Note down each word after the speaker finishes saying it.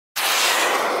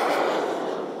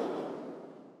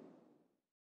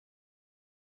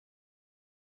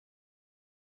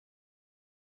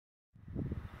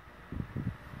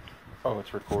Oh,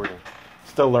 it's recording.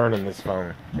 Still learning this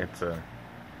phone. It's a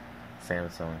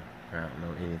Samsung. I don't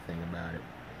know anything about it.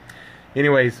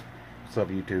 Anyways, what's up,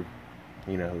 YouTube?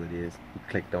 You know who it is. You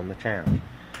clicked on the channel.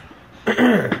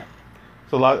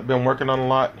 So been working on a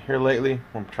lot here lately.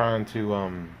 I'm trying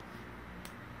to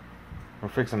we're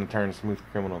fixing to turn Smooth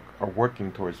Criminal, or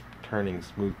working towards turning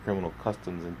Smooth Criminal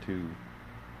Customs into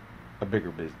a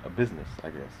bigger business, I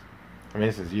guess. I mean,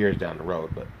 this is years down the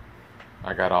road, but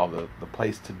I got all the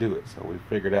place to do it. So we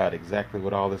figured out exactly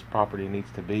what all this property needs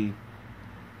to be,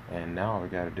 and now all we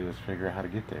got to do is figure out how to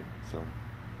get there. So,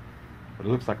 but it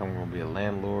looks like I'm going to be a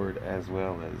landlord as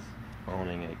well as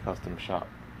owning a custom shop,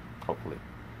 hopefully,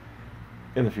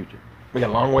 in the future. We got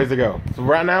a long ways to go. So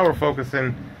right now we're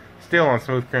focusing still on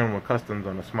Smooth Criminal Customs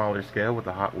on a smaller scale with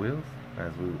the Hot Wheels,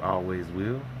 as we always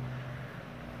will.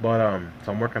 But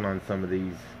so I'm working on some of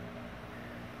these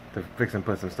to fix and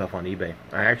put some stuff on eBay.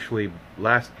 I actually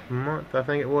last month, I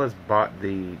think it was, bought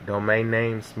the domain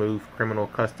name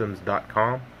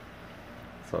smoothcriminalcustoms.com.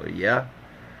 So yeah,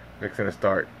 fixing to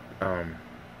start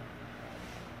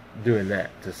doing that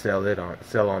to sell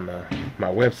on my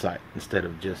website instead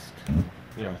of just,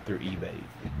 you know, through eBay.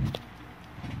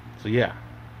 So yeah,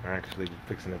 I'm actually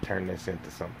fixing to turn this into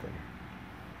something.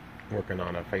 Working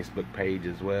on a Facebook page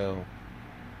as well,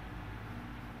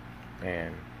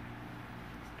 and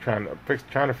trying to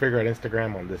figure out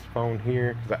Instagram on this phone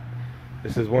here, because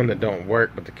this is one that don't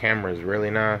work, but the camera is really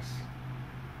nice,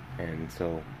 and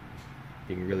so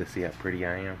you can really see how pretty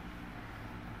I am.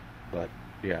 But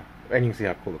yeah, and you can see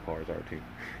how cool the cars are too.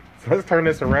 So let's turn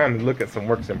this around and look at some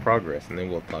works in progress, and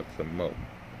then we'll talk some more.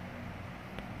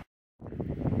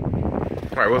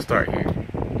 All right, we'll start here.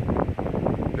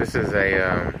 This is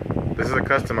a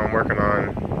custom I'm working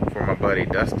on for my buddy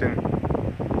Dustin.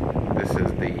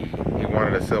 He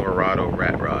wanted a Silverado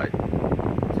rat rod,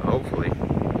 so hopefully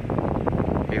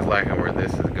he's liking where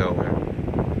this is going.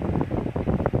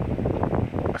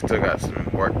 I still got some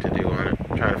work to do on it.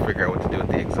 I'm trying to figure out what to do with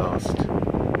the exhaust,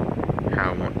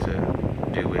 how I want to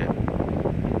do it.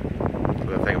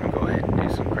 So I think I'm gonna go ahead and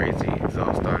do some crazy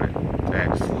exhaust on it to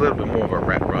add just a little bit more of a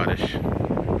rat rodish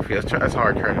feel. It's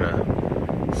hard turning a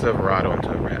Silverado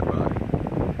into a rat rod.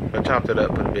 I chopped it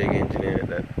up, put a big engine in it,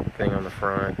 that thing on the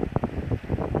front.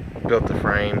 Built the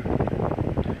frame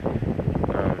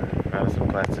out of some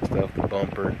plastic stuff, the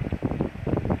bumper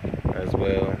as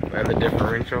well, and the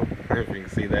differential, if you can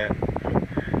see that. I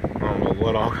don't know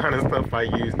what all kind of stuff I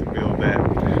used to build that,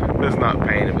 but it's not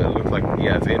painted, but it looks like,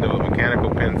 yeah, it's the end of a mechanical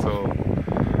pencil.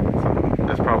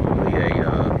 That's probably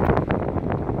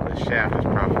the shaft is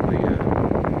probably a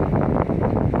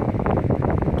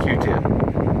Q-tip,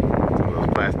 some of those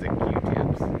plastic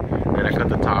Q-tips. Then I cut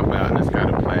the top out, and it's got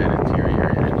a plaid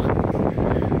interior in it.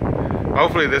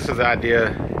 Hopefully this is the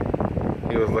idea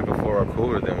he was looking for, or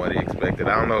cooler than what he expected.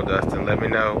 I don't know, Dustin. Let me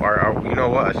know. Or you know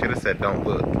what? I should have said don't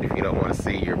look if you don't want to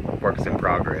see your works in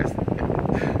progress.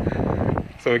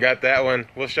 So we got that one.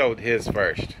 We'll show his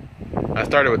first. I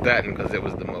started with that one because it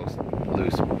was the most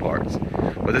loose parts.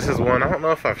 But this is one, I don't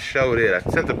know if I've showed it. I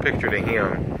sent a picture to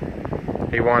him.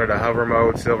 He wanted a hover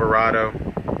mode Silverado.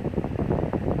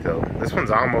 So this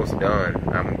one's almost done.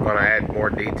 I'm going to add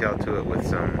more detail to it with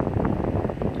some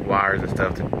wires and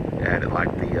stuff to add it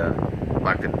like the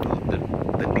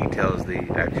details the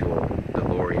actual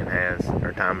DeLorean has,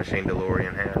 or Time Machine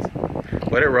DeLorean has.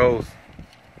 But it rolls.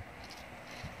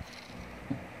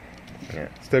 Yeah,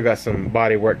 still got some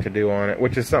body work to do on it,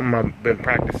 which is something I've been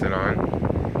practicing on.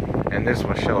 And this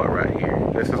will show it right here.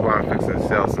 This is why I'm fixing to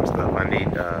sell some stuff. I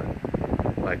need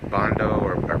like Bondo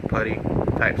or putty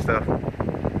type stuff.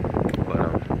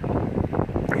 But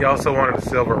he also wanted a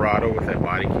Silverado with that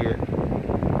body kit.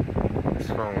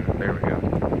 Phone, there we go.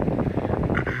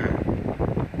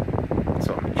 So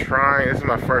I'm trying, this is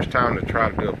my first time to try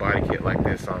to do a body kit like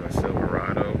this on a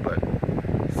Silverado, but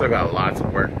still got lots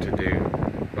of work to do,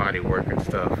 body work and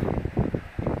stuff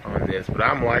on this, but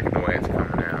I'm liking the way it's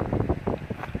coming out.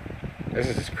 This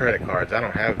is just credit cards. I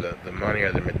don't have the money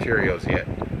or the materials yet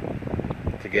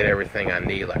to get everything I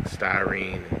need, like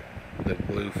styrene and the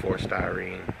glue for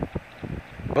styrene,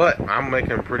 but I'm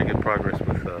making pretty good progress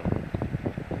with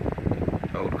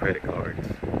old credit cards.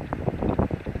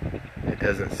 It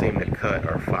doesn't seem to cut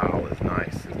or file as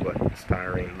nice as what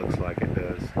styrene looks like it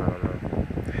does. I don't know.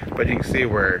 But you can see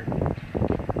where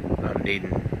I'm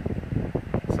needing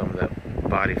some of that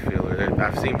body filler.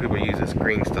 I've seen people use this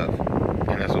green stuff,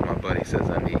 and that's what my buddy says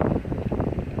I need.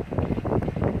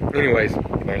 Anyways,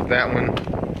 there's that one.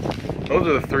 Those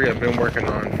are the three I've been working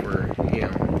on for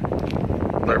him.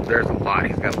 There's a lot.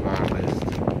 He's got a long list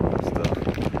of stuff.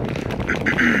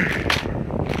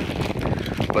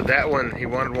 But that one, he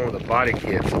wanted one with a body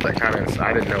kit, so that kind of,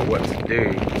 I didn't know what to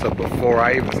do. So before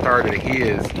I even started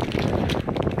his,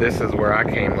 this is where I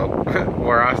came up,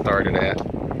 where I started at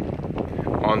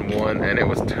on one, and it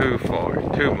was too far,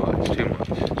 too much.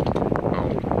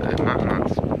 Oh,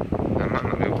 I might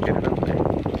not be able to get it up there.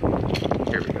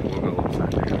 Here we go, we'll go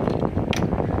upside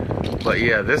down. But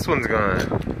yeah, this one's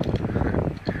gonna,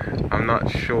 I'm not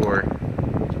sure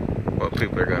what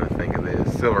people are gonna think of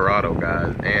this. Silverado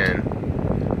guys and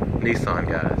Nissan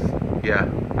guys. Yeah,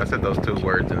 I said those two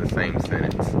words in the same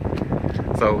sentence.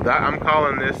 So that, I'm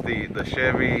calling this the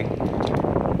Chevy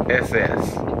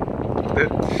SS, the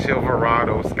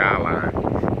Silverado Skyline,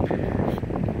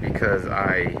 because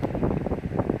I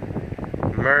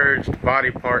merged body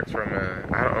parts from a,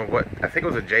 I don't know what, I think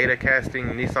it was a Jada casting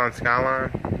Nissan Skyline.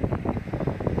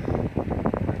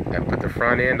 I put the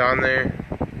front end on there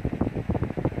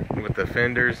with the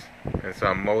fenders, and so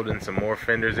I'm molding some more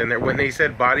fenders in there. When he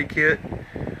said body kit,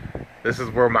 this is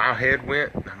where my head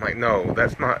went. I'm like, no,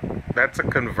 that's a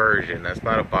conversion. That's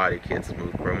not a body kit,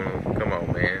 Smooth Criminal. Come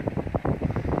on,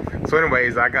 man. So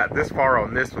anyways, I got this far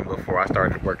on this one before I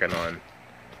started working on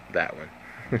that one.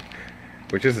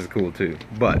 Which this is cool too.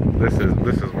 But this is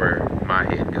where my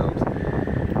head goes.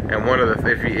 And one of the,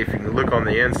 if you look on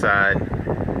the inside,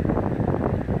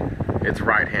 it's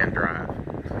right-hand drive.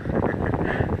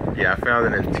 Yeah, I found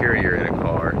an interior in a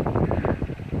car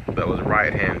that was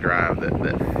right-hand drive that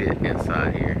fit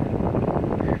inside here,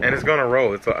 and it's gonna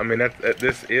roll. So I mean,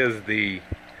 this is the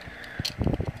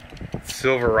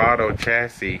Silverado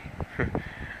chassis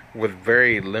with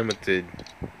very limited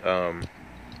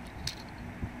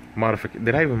modification.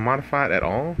 Did I even modify it at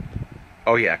all?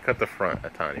 Oh yeah, I cut the front a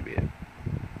tiny bit,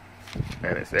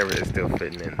 and it's still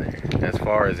fitting in there. As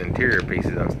far as interior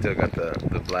pieces, I'm still got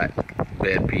the black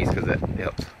bed piece because that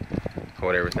helps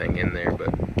hold everything in there.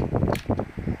 But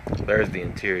there's the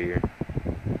interior.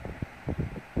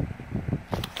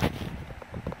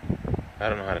 I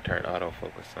don't know how to turn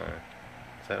autofocus on.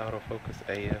 Is that autofocus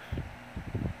AF?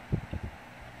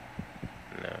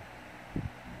 No.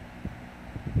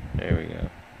 There we go.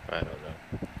 I don't know.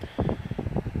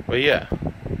 But yeah,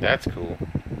 that's cool.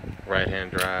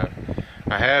 Right-hand drive.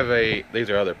 I have these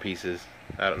are other pieces.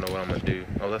 I don't know what I'm gonna do.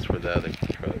 Oh, that's for the other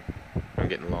truck. I'm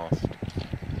getting lost.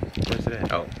 Where's it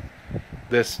at? Oh.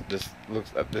 This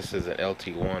looks like this is an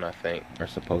LT1, I think, or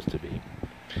supposed to be.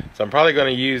 So I'm probably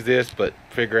going to use this, but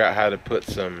figure out how to put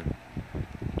some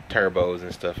turbos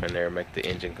and stuff in there, make the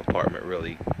engine compartment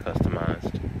really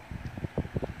customized.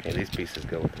 Okay, these pieces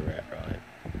go with the rat rod.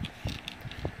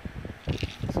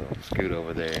 So scoot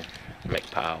over there, make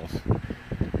piles.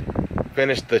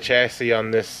 Finished the chassis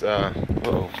on this.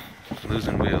 Whoa,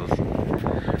 losing wheels.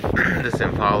 This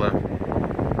Impala.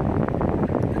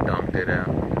 Donked it out.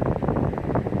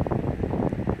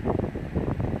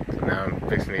 Now I'm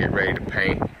fixing to get ready to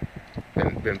paint.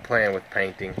 Been playing with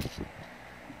painting,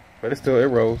 but it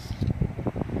rolls.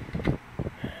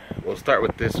 We'll start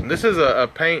with this one. This is a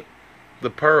paint,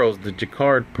 the pearls, the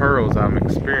Jacquard pearls I'm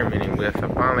experimenting with. I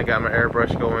finally got my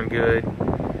airbrush going good,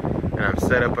 and I'm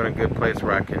set up in a good place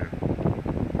where I can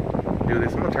do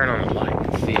this. I'm gonna turn on the light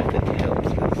and see if it helps.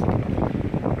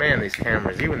 Cause, man, these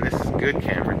cameras, even this good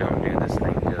camera, don't do this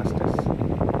thing justice.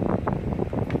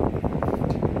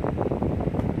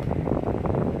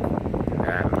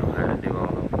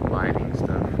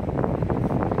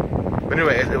 But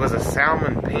anyway, it was a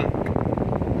salmon pink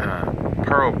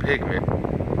pearl pigment,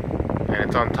 and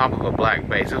it's on top of a black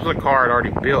base. This was a car I'd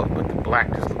already built, but the black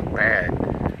just looked bad.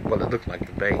 Well, it looked like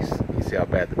the base. You see how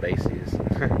bad the base is.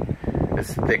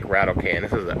 This thick rattle can.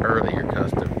 This is an earlier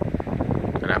custom,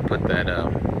 and I put that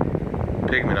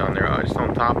pigment on there just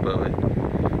on top of it,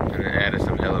 and then added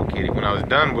some Hello Kitty. When I was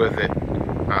done with it,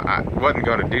 I wasn't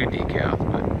going to do decals,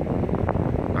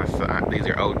 but these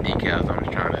are old decals. I'm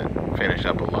just trying to finish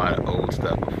up a lot of old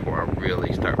stuff before I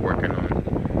really start working on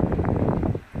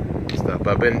stuff.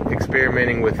 I've been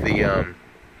experimenting with the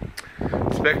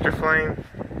Spectre Flame.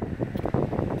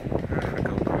 If I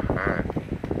go behind,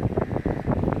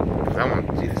 because I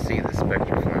want you to see the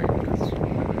Spectre Flame.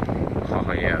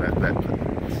 Oh yeah,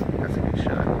 that's a good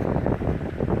shot.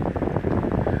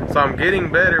 So I'm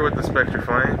getting better with the Spectre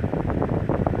Flame.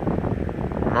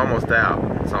 I'm almost out.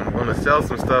 So I'm going to sell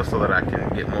some stuff so that I can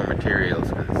get more materials,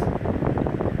 because I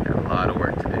have a lot of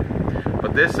work to do.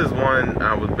 But this is one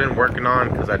I've been working on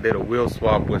because I did a wheel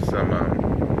swap with some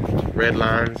red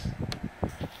lines.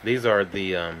 These are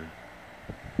the, and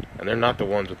they're not the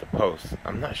ones with the posts.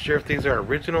 I'm not sure if these are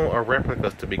original or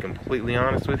replicas, to be completely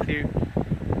honest with you.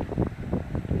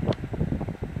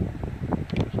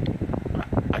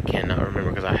 I cannot remember,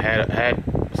 because I had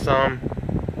some,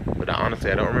 but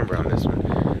honestly I don't remember on this one.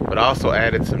 But I also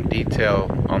added some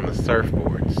detail on the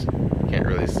surfboards. Can't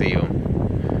really see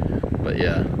them. But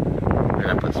yeah. And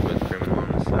I put Smooth Criminal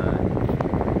on the side.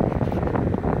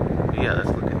 But yeah, that's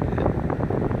looking good.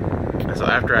 And so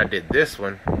after I did this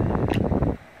one,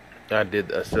 I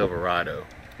did a Silverado.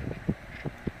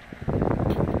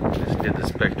 Just did the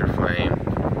Spectre Flame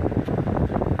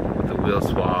with the wheel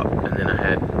swap, and then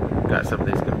I got some of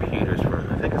these computers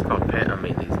from, I think it's called these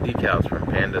decals from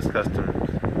Pandas Customs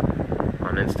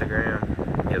on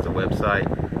Instagram. He has a website.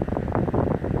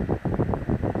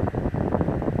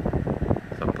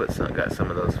 So I got some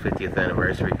of those 50th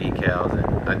anniversary decals,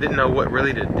 and I didn't know what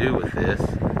really to do with this.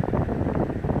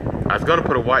 I was going to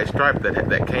put a white stripe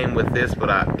that came with this, but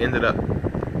I ended up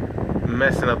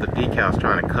messing up the decals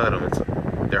trying to cut them.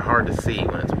 They're hard to see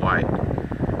when it's white.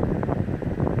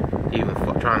 Even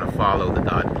trying to follow the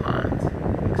dotted lines.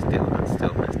 I'm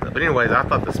still messed up. But anyways, I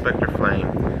thought the Spectre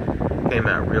Flame came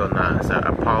out real nice.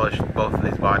 I polished both of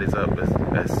these bodies up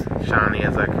as shiny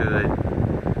as I could,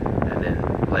 and then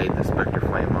laid the Spectre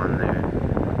Flame on there.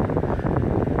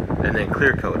 And then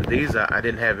clear coated. These I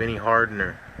didn't have any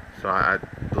hardener, so I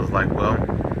was like, well,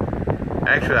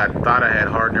 actually I thought I had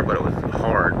hardener, but it was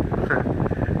hard.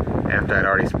 After I'd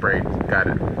already sprayed, got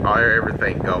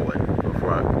everything going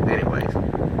before anyways.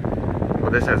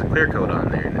 Well, this has a clear coat on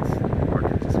there, and it's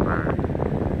working just fine.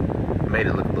 Made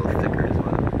it look a little thicker as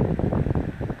well.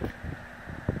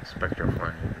 Spectre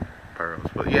Flame pearls.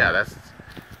 But yeah, that's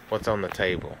what's on the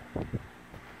table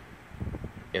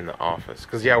in the office.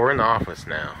 Because yeah, we're in the office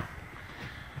now.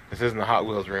 This isn't the Hot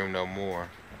Wheels room no more.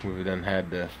 We've done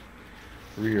had to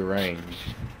rearrange.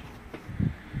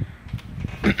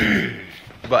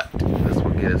 But this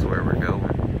will get us where we're going.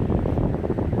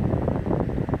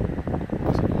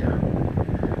 So yeah,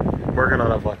 working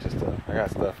on a bunch of stuff. I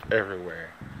got stuff everywhere.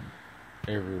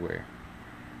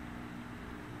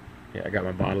 Yeah, I got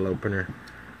my bottle opener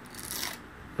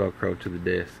Velcro to the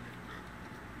disc.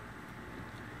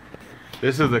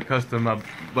 This is a custom. My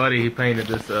buddy, he painted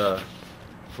this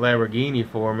Lamborghini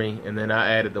for me, and then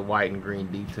I added the white and green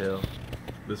detail.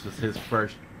 This was his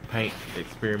first paint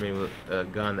experiment with a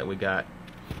gun that we got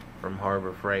from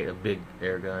Harbor Freight, a big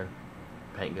air gun,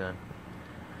 paint gun.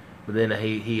 But then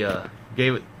he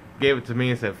gave it to me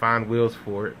and said find wheels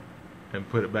for it and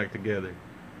put it back together.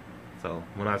 So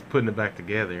when I was putting it back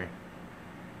together,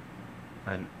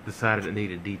 I decided it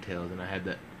needed details, and I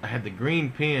had the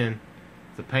green pen,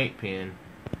 it's a paint pen,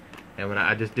 and when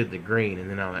I just did the green, and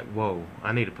then I'm like, whoa,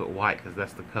 I need to put white because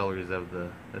that's the colors of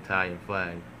the Italian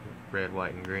flag, red,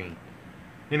 white, and green.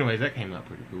 Anyways, that came out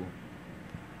pretty cool.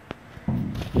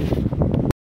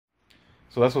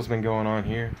 So that's what's been going on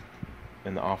here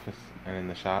in the office and in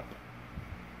the shop.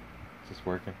 Just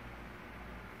working,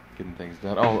 getting things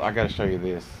done. Oh, I gotta show you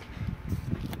this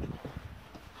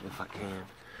if I can.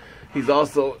 He's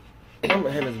also, him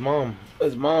and his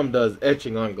mom does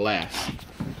etching on glass,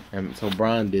 and so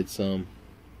Brian did some.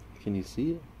 Can you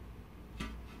see it?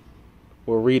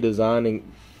 We're redesigning,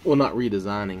 well, not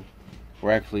redesigning,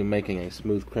 we're actually making a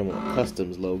Smooth Criminal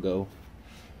Customs logo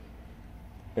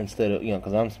instead of,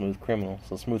 because I'm Smooth Criminal,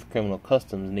 so Smooth Criminal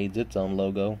Customs needs its own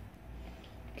logo.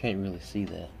 Can't really see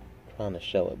that. I'm trying to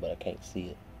show it, but I can't see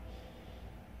it.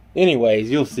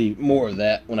 Anyways, you'll see more of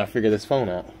that when I figure this phone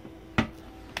out.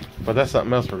 But that's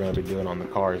something else we're going to be doing on the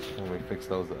cars when we fix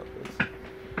those up.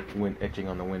 It's etching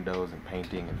on the windows and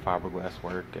painting and fiberglass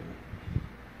work and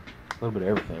a little bit of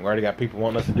everything. We already got people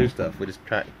wanting us to do stuff. We're just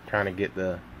trying to get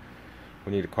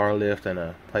we need a car lift and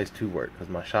a place to work because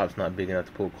my shop's not big enough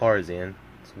to pull cars in,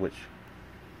 which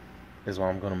is why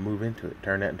I'm going to move into it,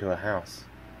 turn that into a house.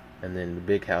 And then the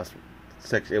big house,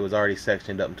 it was already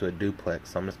sectioned up into a duplex,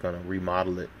 so I'm just going to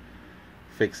remodel it,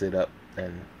 fix it up,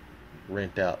 and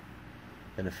rent out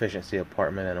an efficiency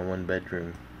apartment and a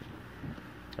 1-bedroom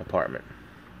apartment.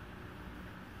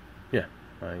 Yeah,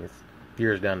 I think it's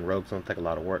years down the road, so it'll take a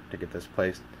lot of work to get this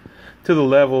place to the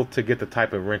level to get the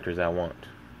type of renters I want.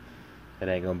 It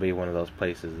ain't gonna be one of those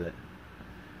places that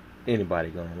anybody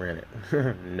gonna rent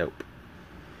it. Nope.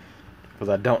 Because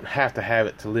I don't have to have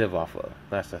it to live off of.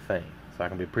 That's the thing. So I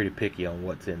can be pretty picky on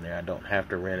what's in there. I don't have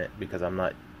to rent it because I'm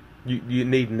not you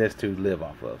needing this to live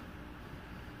off of.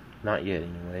 Not yet,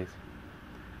 anyways.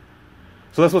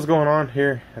 So that's what's going on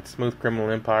here at Smooth Criminal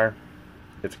Empire.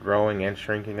 It's growing and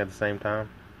shrinking at the same time.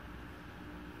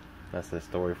 That's the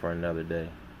story for another day.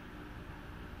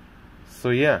 So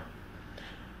yeah,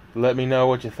 let me know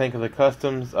what you think of the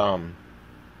customs. Some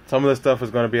of the stuff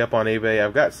is going to be up on eBay.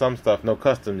 I've got some stuff, no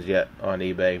customs yet, on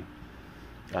eBay.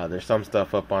 There's some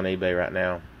stuff up on eBay right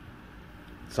now.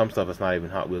 Some stuff that's not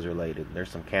even Hot Wheels related. There's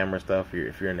some camera stuff.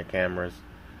 If you're into cameras,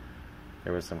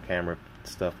 there was some camera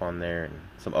stuff on there, and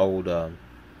some old a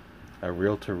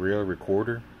reel-to-reel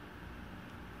recorder,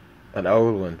 an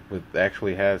old one with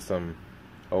actually has some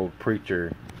old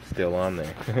Preacher still on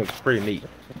there. It's pretty neat.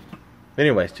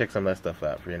 Anyways, check some of that stuff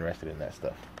out if you're interested in that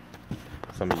stuff.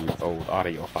 Some of you old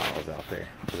audio files out there.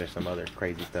 So there's some other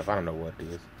crazy stuff. I don't know what it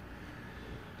is.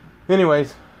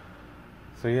 Anyways,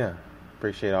 so yeah,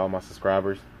 appreciate all my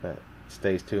subscribers that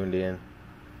stays tuned in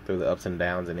through the ups and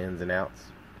downs and ins and outs.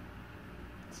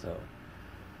 So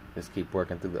just keep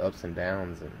working through the ups and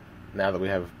downs, and now that we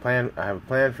have a plan, I have a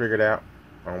plan figured out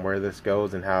on where this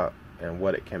goes and how and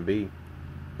what it can be.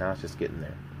 Now it's just getting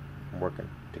there. I'm working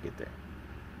to get there.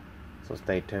 So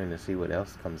stay tuned to see what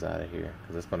else comes out of here,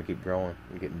 because it's going to keep growing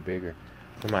and getting bigger.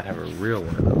 We might have a real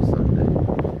one of those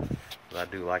someday. But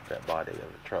I do like that body of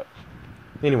the truck.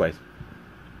 Anyways,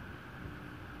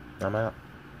 I'm out.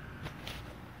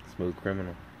 Smooth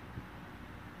Criminal.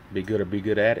 Be good or be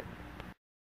good at it.